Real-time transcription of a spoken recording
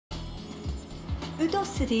Uto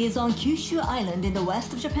City is on Kyushu Island in the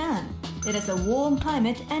west of Japan. It has a warm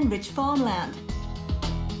climate and rich farmland.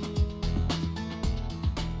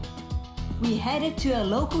 We headed to a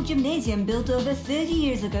local gymnasium built over 30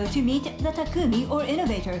 years ago to meet the Takumi, or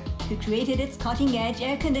innovator, who created its cutting-edge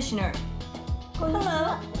air conditioner.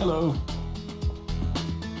 Hello! Hello!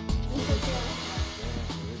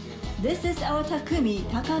 This is our Takumi,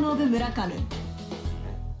 Takanobu Murakami.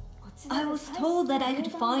 I was told that I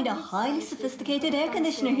could find a highly sophisticated air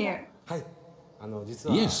conditioner here.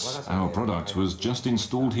 Yes, our product was just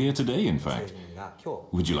installed here today, in fact.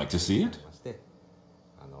 Would you like to see it?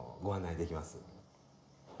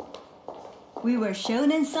 We were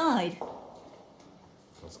shown inside.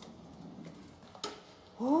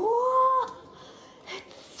 Oh,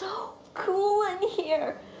 it's so cool in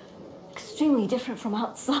here. Extremely different from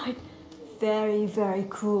outside. Very, very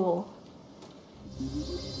cool.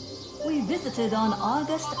 We visited on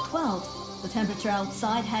August 12th. The temperature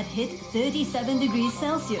outside had hit 37 degrees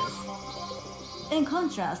Celsius. In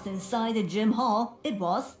contrast, inside the gym hall, it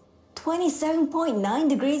was 27.9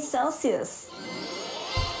 degrees Celsius.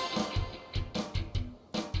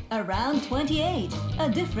 Around 28, a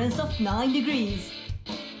difference of 9 degrees.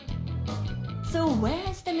 So where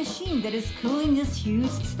is the machine that is cooling this huge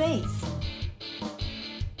space?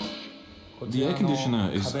 The air conditioner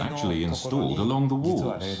is actually installed along the walls.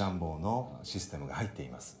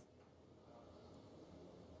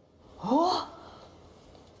 Oh,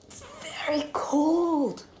 it's very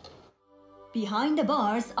cold. Behind the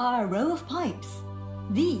bars are a row of pipes.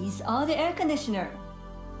 These are the air conditioner.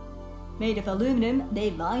 Made of aluminum, they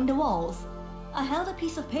line the walls. I held a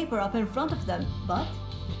piece of paper up in front of them, but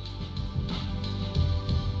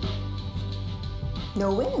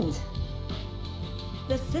no wind.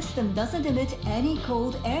 The system doesn't emit any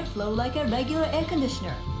cold airflow like a regular air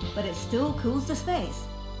conditioner, but it still cools the space.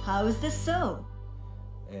 How is this so?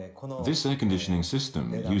 This air conditioning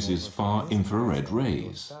system uses far infrared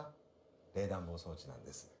rays.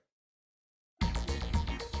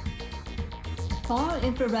 Far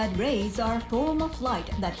infrared rays are a form of light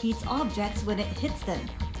that heats objects when it hits them.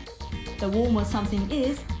 The warmer something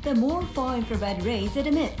is, the more far infrared rays it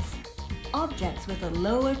emits. Objects with a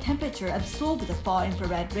lower temperature absorb the far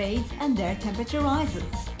infrared rays and their temperature rises.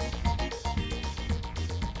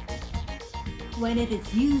 When it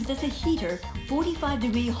is used as a heater,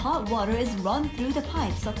 45-degree hot water is run through the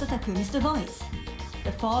pipes of the Takumi's device.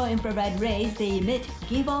 The far infrared rays they emit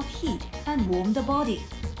give off heat and warm the body.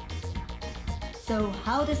 So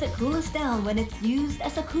how does it cool us down when it's used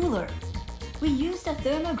as a cooler? We used a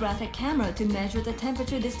thermographic camera to measure the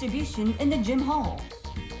temperature distribution in the gym hall.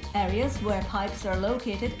 Areas where pipes are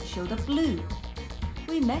located showed up blue.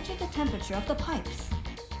 We measured the temperature of the pipes.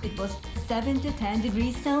 It was 7 to 10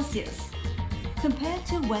 degrees Celsius. Compared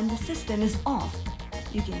to when the system is off,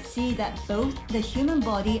 you can see that both the human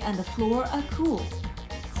body and the floor are cool.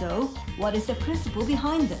 So, what is the principle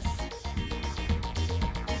behind this?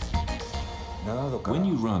 When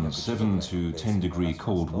you run 7 to 10 degree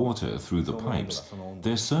cold water through the pipes,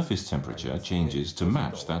 their surface temperature changes to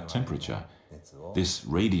match that temperature. This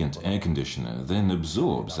radiant air conditioner then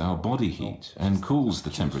absorbs our body heat and cools the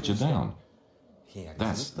temperature down.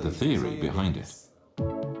 That's the theory behind it.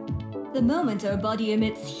 The moment our body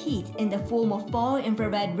emits heat in the form of far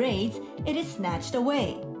infrared rays, it is snatched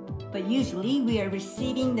away. But usually we are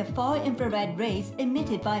receiving the far infrared rays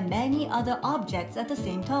emitted by many other objects at the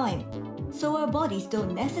same time, so our bodies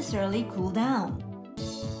don't necessarily cool down.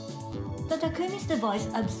 The Takumi's device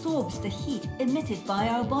absorbs the heat emitted by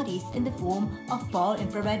our bodies in the form of far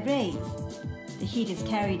infrared rays. The heat is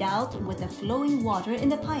carried out with the flowing water in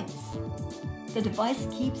the pipes. The device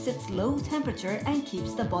keeps its low temperature and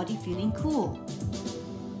keeps the body feeling cool.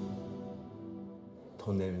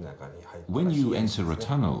 When you enter a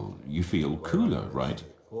tunnel, you feel cooler, right?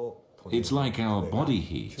 It's like our body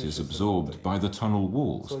heat is absorbed by the tunnel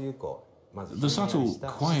walls. The subtle,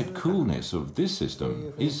 quiet coolness of this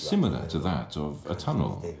system is similar to that of a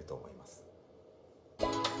tunnel.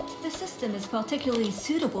 The system is particularly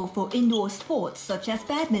suitable for indoor sports such as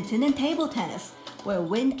badminton and table tennis, where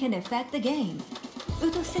wind can affect the game.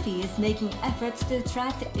 Uto City is making efforts to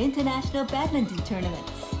attract international badminton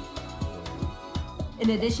tournaments.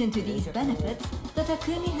 In addition to these benefits, the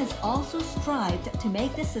Takumi has also strived to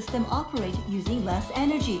make the system operate using less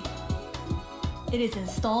energy. It is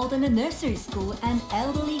installed in a nursery school and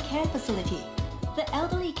elderly care facility. The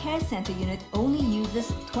elderly care center unit only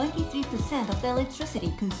uses 23% of the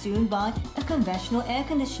electricity consumed by a conventional air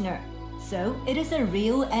conditioner, so it is a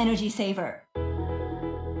real energy saver.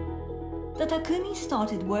 The Takumi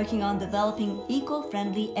started working on developing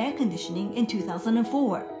eco-friendly air conditioning in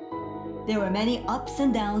 2004. There were many ups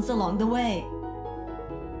and downs along the way.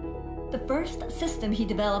 The first system he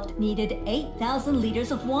developed needed 8,000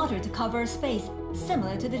 liters of water to cover a space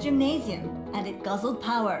similar to the gymnasium, and it guzzled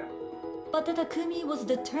power. But the Takumi was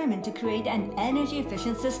determined to create an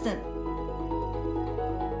energy-efficient system.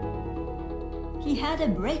 He had a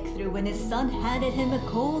breakthrough when his son handed him a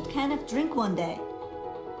cold can of drink one day.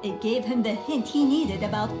 It gave him the hint he needed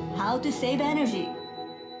about how to save energy.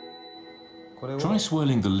 Try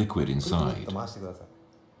swirling the liquid inside.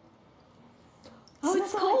 Oh,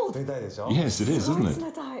 it's cold! Yes, it is, isn't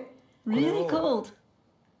it? Really cold.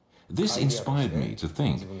 This inspired me to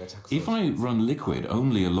think, if I run liquid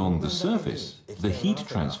only along the surface, the heat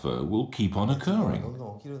transfer will keep on occurring.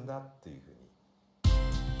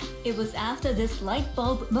 It was after this light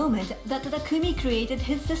bulb moment that Takumi created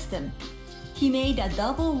his system. He made a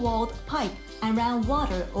double-walled pipe and ran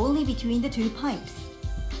water only between the two pipes.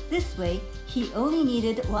 This way, he only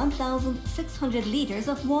needed 1,600 liters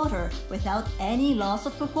of water without any loss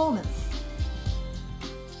of performance.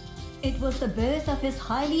 It was the birth of his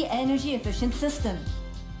highly energy-efficient system.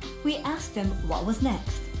 We asked him what was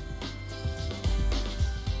next.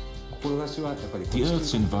 The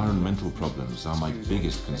Earth's environmental problems are my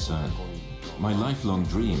biggest concern. My lifelong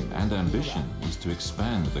dream and ambition is to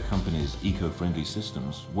expand the company's eco-friendly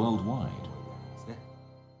systems worldwide.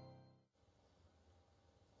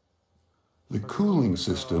 The cooling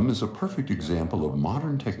system is a perfect example of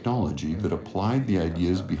modern technology that applied the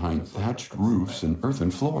ideas behind thatched roofs and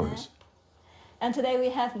earthen floors. And today we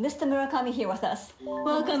have Mr. Murakami here with us.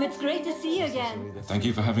 Welcome, it's great to see you again. Thank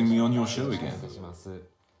you for having me on your show again.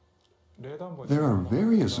 There are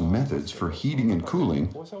various methods for heating and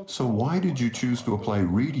cooling, so why did you choose to apply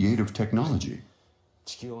radiative technology?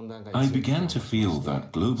 I began to feel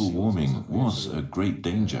that global warming was a great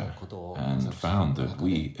danger and found that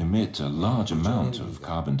we emit a large amount of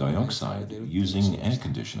carbon dioxide using air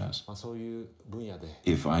conditioners.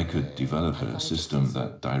 If I could develop a system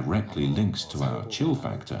that directly links to our chill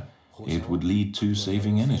factor, it would lead to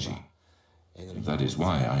saving energy. That is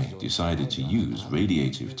why I decided to use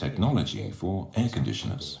radiative technology for air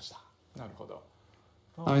conditioners.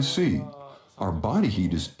 I see. Our body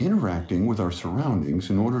heat is interacting with our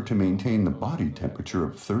surroundings in order to maintain the body temperature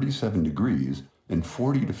of 37 degrees, and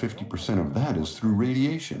 40 to 50% of that is through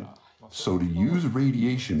radiation. So to use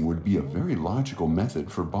radiation would be a very logical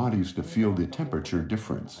method for bodies to feel the temperature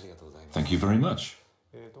difference. Thank you very much.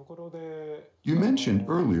 You mentioned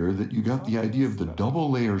earlier that you got the idea of the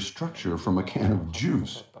double-layer structure from a can of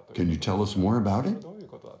juice. Can you tell us more about it?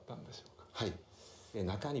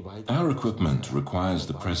 Our equipment requires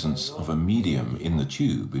the presence of a medium in the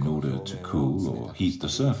tube in order to cool or heat the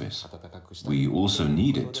surface. We also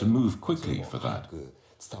need it to move quickly for that.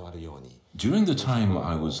 During the time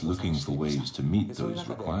I was looking for ways to meet those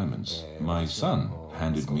requirements, my son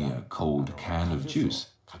handed me a cold can of juice.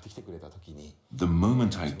 The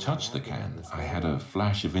moment I touched the can, I had a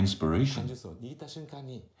flash of inspiration.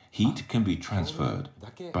 Heat can be transferred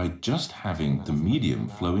by just having the medium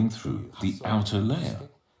flowing through the outer layer.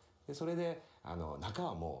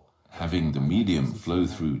 Having the medium flow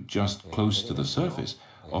through just close to the surface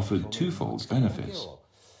offered twofold benefits.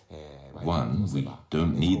 One, we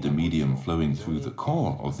don't need the medium flowing through the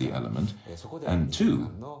core of the element, and two,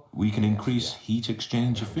 we can increase heat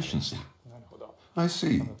exchange efficiency. I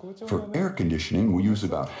see. For air conditioning, we use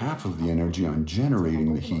about half of the energy on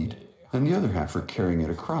generating the heat and the other half for carrying it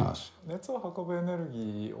across.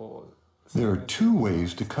 There are two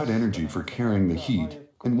ways to cut energy for carrying the heat,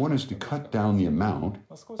 and one is to cut down the amount,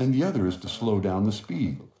 and the other is to slow down the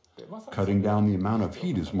speed. Cutting down the amount of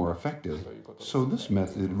heat is more effective, so this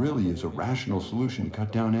method really is a rational solution to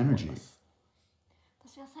cut down energy.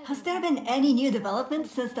 Has there been any new development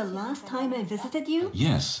since the last time I visited you?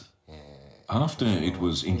 Yes. After it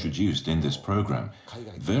was introduced in this program,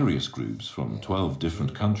 various groups from 12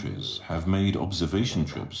 different countries have made observation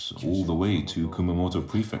trips all the way to Kumamoto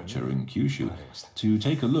Prefecture in Kyushu to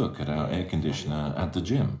take a look at our air conditioner at the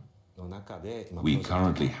gym. We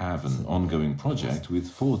currently have an ongoing project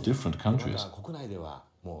with 4 different countries.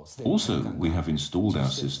 Also, we have installed our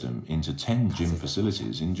system into 10 gym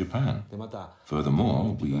facilities in Japan.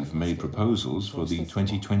 Furthermore, we've made proposals for the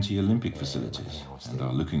 2020 Olympic facilities and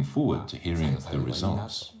are looking forward to hearing the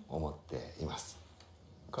results.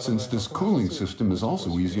 Since this cooling system is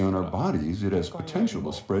also easy on our bodies, it has potential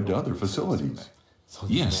to spread to other facilities.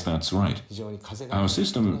 Yes, that's right. Our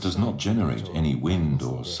system does not generate any wind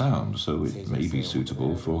or sound, so it may be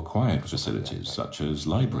suitable for quiet facilities such as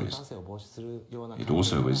libraries. It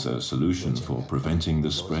also is a solution for preventing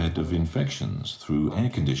the spread of infections through air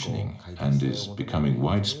conditioning and is becoming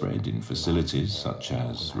widespread in facilities such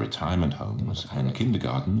as retirement homes and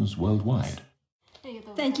kindergartens worldwide.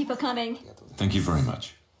 Thank you for coming. Thank you very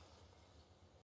much.